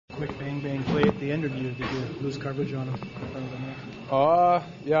Quick bang play at the end, or did you lose coverage on him?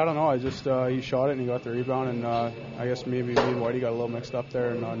 Yeah, I don't know. I just he shot it and he got the rebound, and I guess maybe me and Whitey got a little mixed up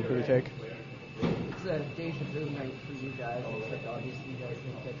there and who to take. It's a deja vu night for you guys. It's like obviously you guys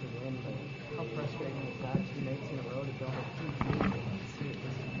didn't get to win. How frustrating is that? 2 nights in a row to build a huge lead and see it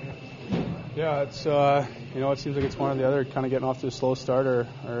disappear? Yeah, it's it seems like it's one or the other, kind of getting off to a slow start or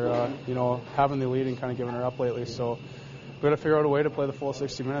having the lead and kind of giving her up lately. So we got to figure out a way to play the full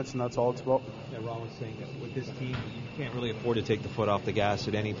 60 minutes, and that's all it's about. Yeah, Ron was saying that with this team, you can't really afford to take the foot off the gas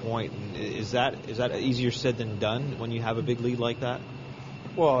at any point. And is that easier said than done when you have a big lead like that?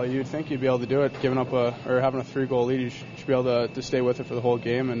 Well, you'd think you'd be able to do it. Having a 3-goal lead, you should be able to stay with it for the whole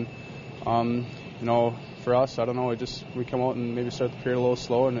game. And for us, I don't know. We come out and maybe start the period a little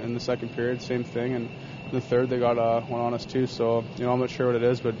slow, and in the second period, same thing. And in the third, they got one on us too. So I'm not sure what it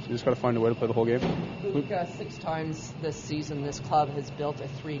is, but you just got to find a way to play the whole game. Luke, 6 times this season, this club has built a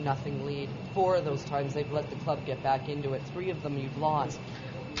 3-0 lead. 4 of those times, they've let the club get back into it. 3 of them you've lost.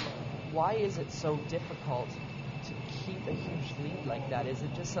 Why is it so difficult to keep a huge lead like that? Is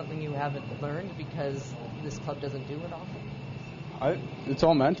it just something you haven't learned because this club doesn't do it often? It's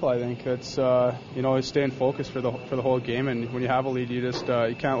all mental, I think. It's staying focused for the whole game, and when you have a lead, you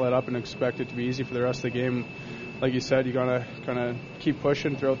can't let up and expect it to be easy for the rest of the game. Like you said, you gotta kind of keep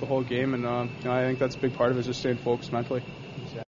pushing throughout the whole game, and I think that's a big part of it, is just staying focused mentally.